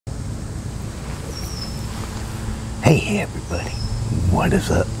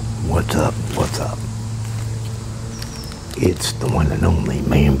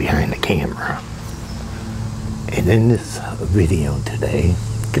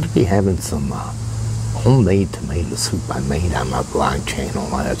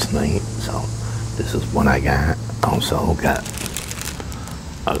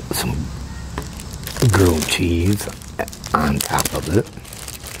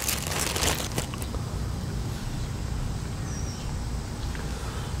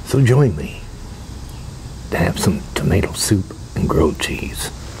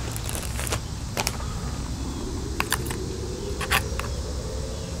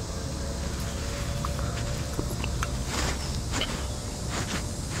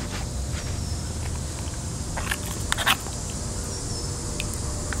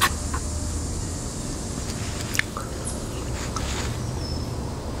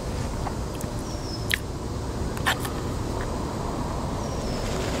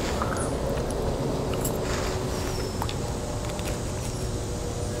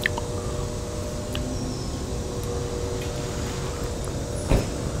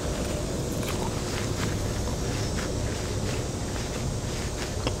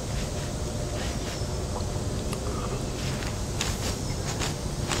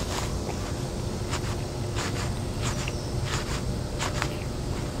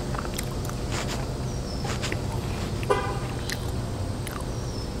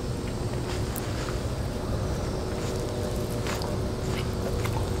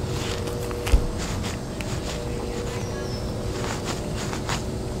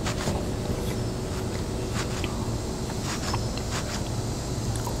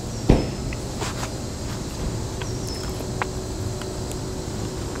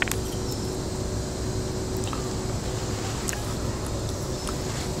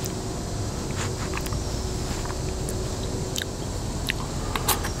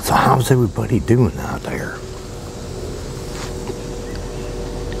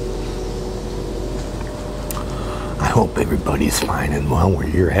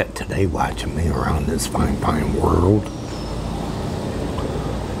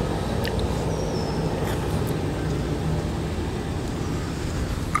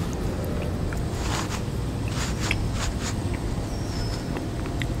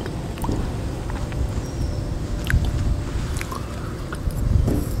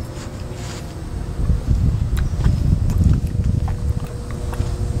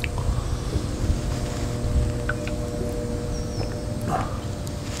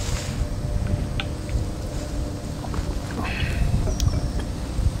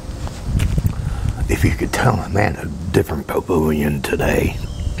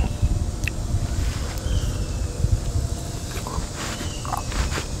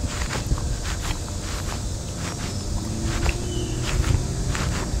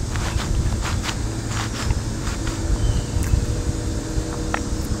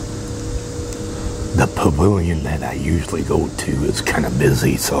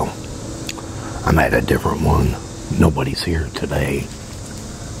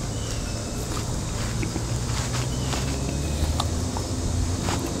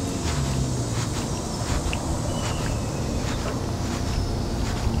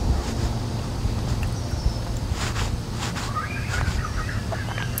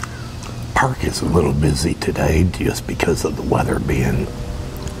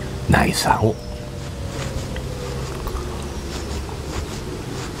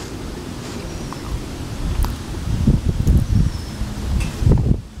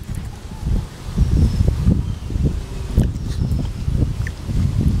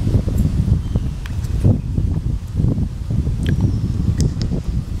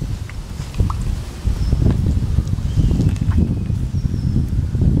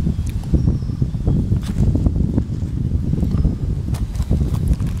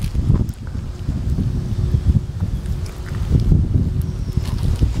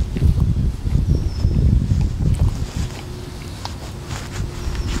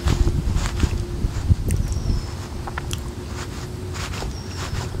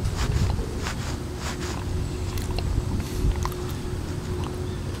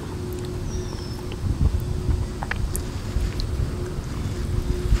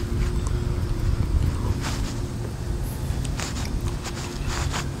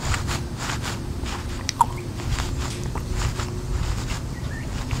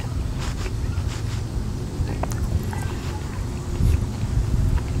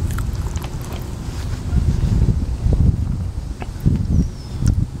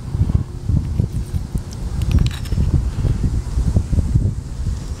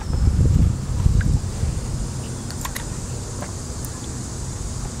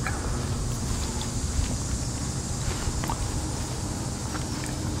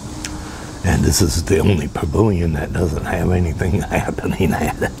And this is the only pavilion that doesn't have anything happening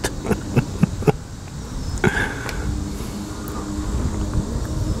at it.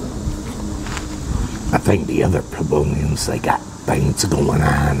 I think the other pavilions, they got things going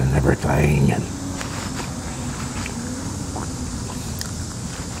on and everything, and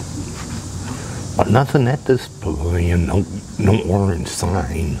but nothing at this pavilion, no orange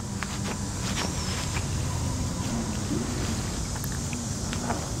sign.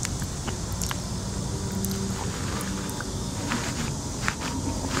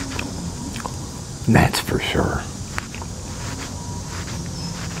 That's for sure.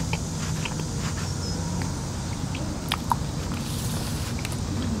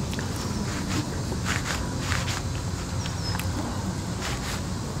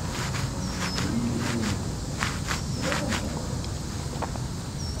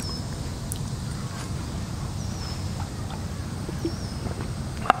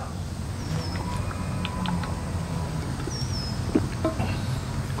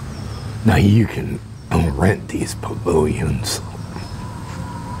 Now you can rent these pavilions.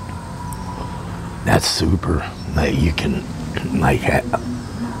 That's super. That you can like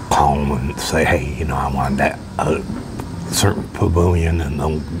call them and say, hey, you know, I want that certain pavilion, and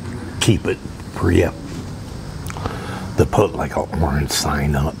they'll keep it for you. They put like an orange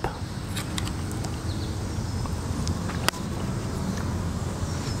sign up.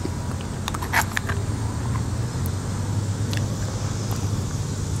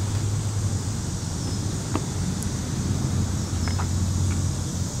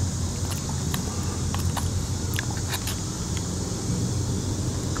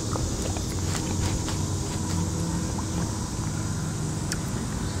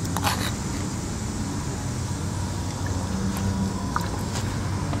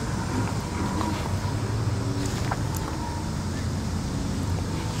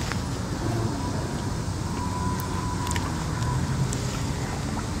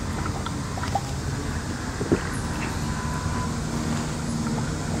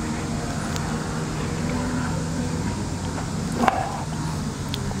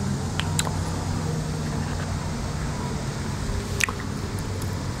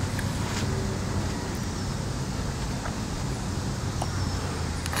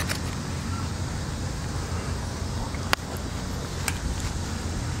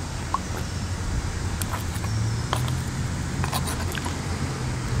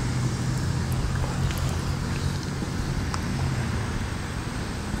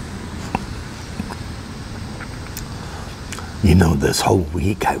 You know, this whole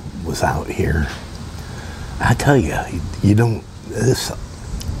week I was out here. I tell you, you don't, it's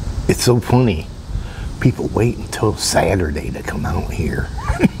so funny. People wait until Saturday to come out here.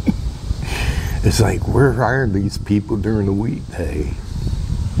 It's like, where are these people during the weekday?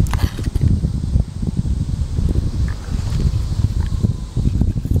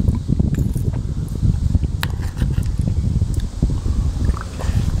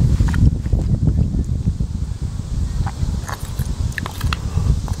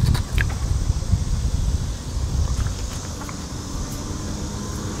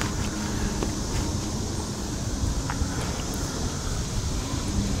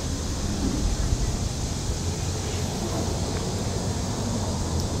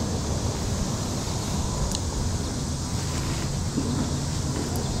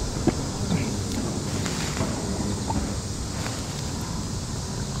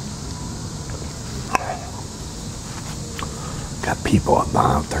 Got people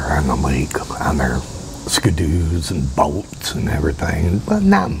out there on the lake on their skidoos and boats and everything, but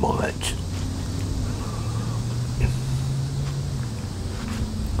not much.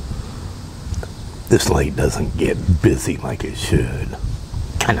 This lake doesn't get busy like it should.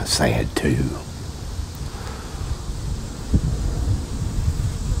 Kind of sad too.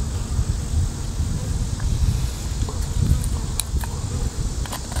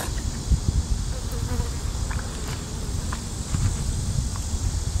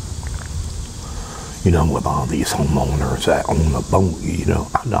 You know, with all these homeowners that own a boat, you know,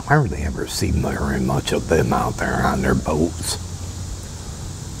 I hardly ever see very much of them out there on their boats.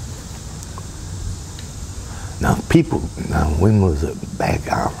 Now, people, now when was it? Back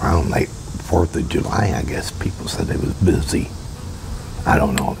around like 4th of July, I guess people said it was busy. I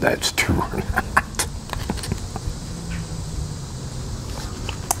don't know if that's true or not.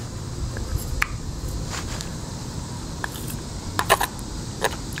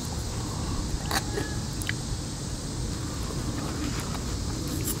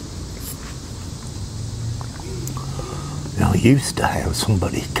 I used to have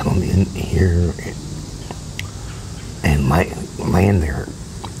somebody come in here and land their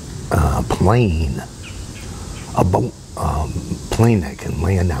a plane, a boat, plane that can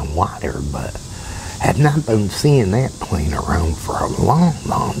land on water, but have not been seeing that plane around for a long,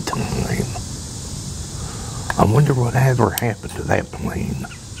 long time. I wonder what ever happened to that plane.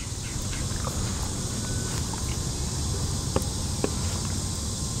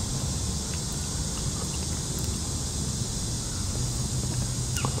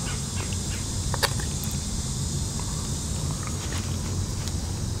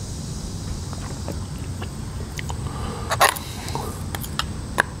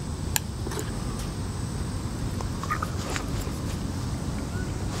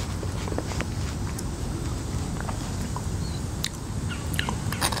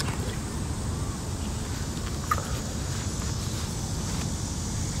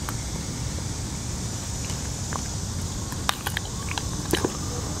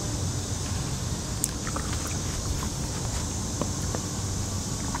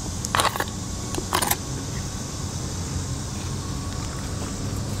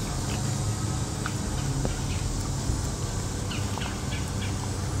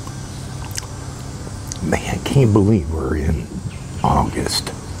 Man, I can't believe we're in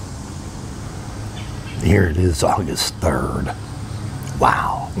August. Here it is, August 3rd.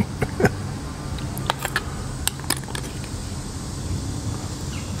 Wow.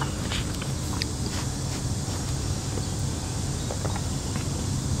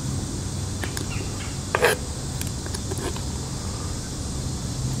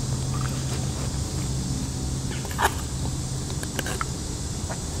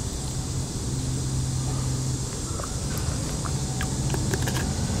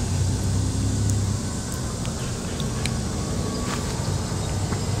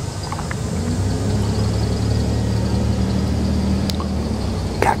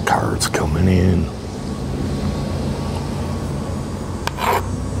 Got cars coming in.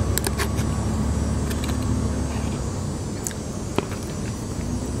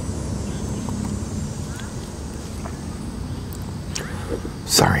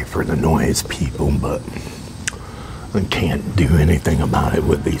 Sorry for the noise, people, but I can't do anything about it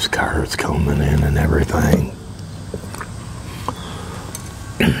with these cars coming in and everything.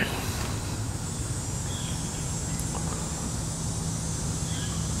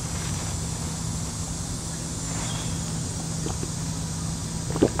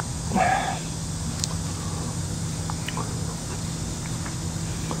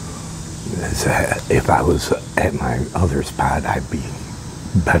 If I was at my other spot, I'd be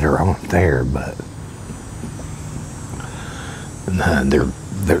better off there, but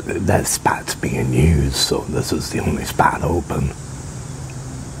that spot's being used, so this is the only spot open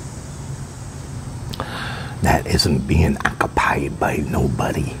that isn't being occupied by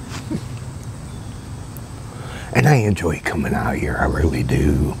nobody. And I enjoy coming out here, I really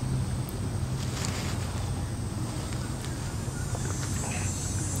do.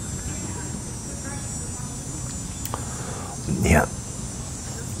 Yeah.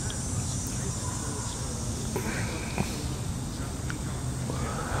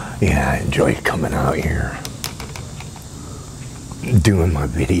 Yeah, I enjoy coming out here, doing my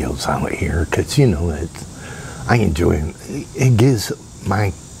videos out here, because, you know, I enjoy it. It gives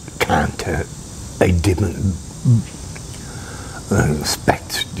my content a different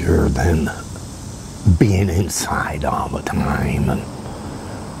specter than being inside all the time.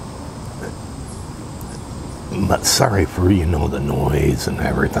 But sorry for, you know, the noise and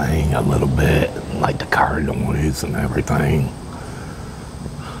everything a little bit, like the car noise and everything.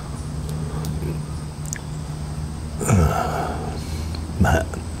 But,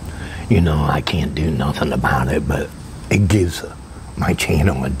 you know, I can't do nothing about it, but it gives my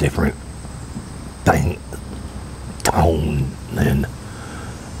channel a different tone than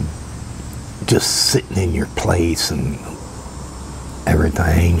just sitting in your place and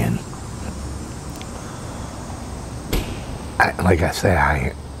everything. And like I say,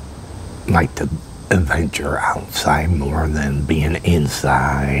 I like to adventure outside more than being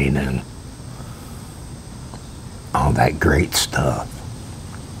inside and all that great stuff.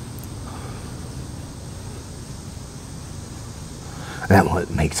 That's what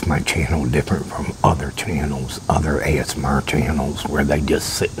makes my channel different from other channels, other ASMR channels, where they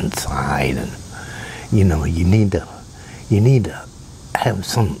just sit inside. And, you know, you need to have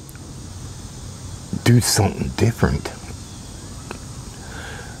do something different.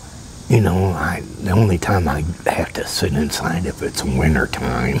 You know, the only time I have to sit inside if it's winter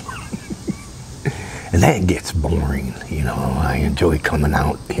time. And that gets boring, you know. I enjoy coming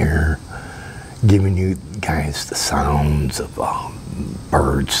out here, giving you guys the sounds of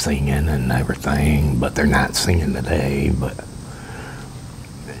birds singing and everything, but they're not singing today. But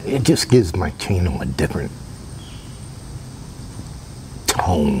it just gives my channel a different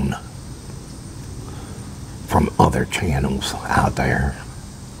tone from other channels out there.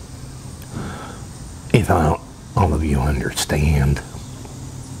 If all of you understand.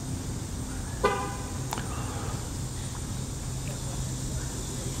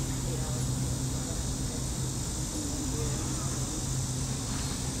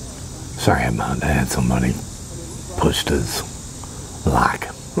 Sorry about that, somebody pushed his like.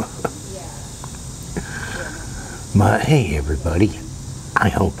 But hey everybody, I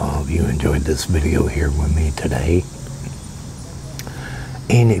hope all of you enjoyed this video here with me today.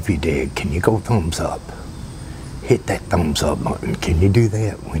 And if you did, can you go thumbs up? Hit that thumbs up button. Can you do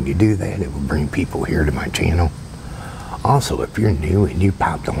that? When you do that, it will bring people here to my channel. Also, if you're new and you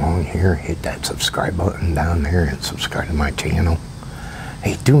popped along here, hit that subscribe button down there and subscribe to my channel.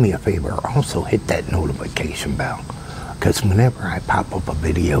 Hey, do me a favor, also hit that notification bell, because whenever I pop up a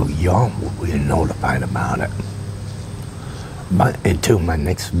video, y'all will be notified about it. But until my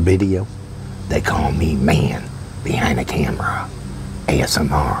next video, they call me Man Behind the Camera,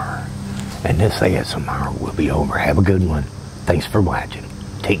 ASMR. And this ASMR will be over. Have a good one. Thanks for watching.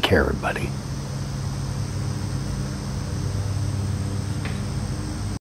 Take care, everybody.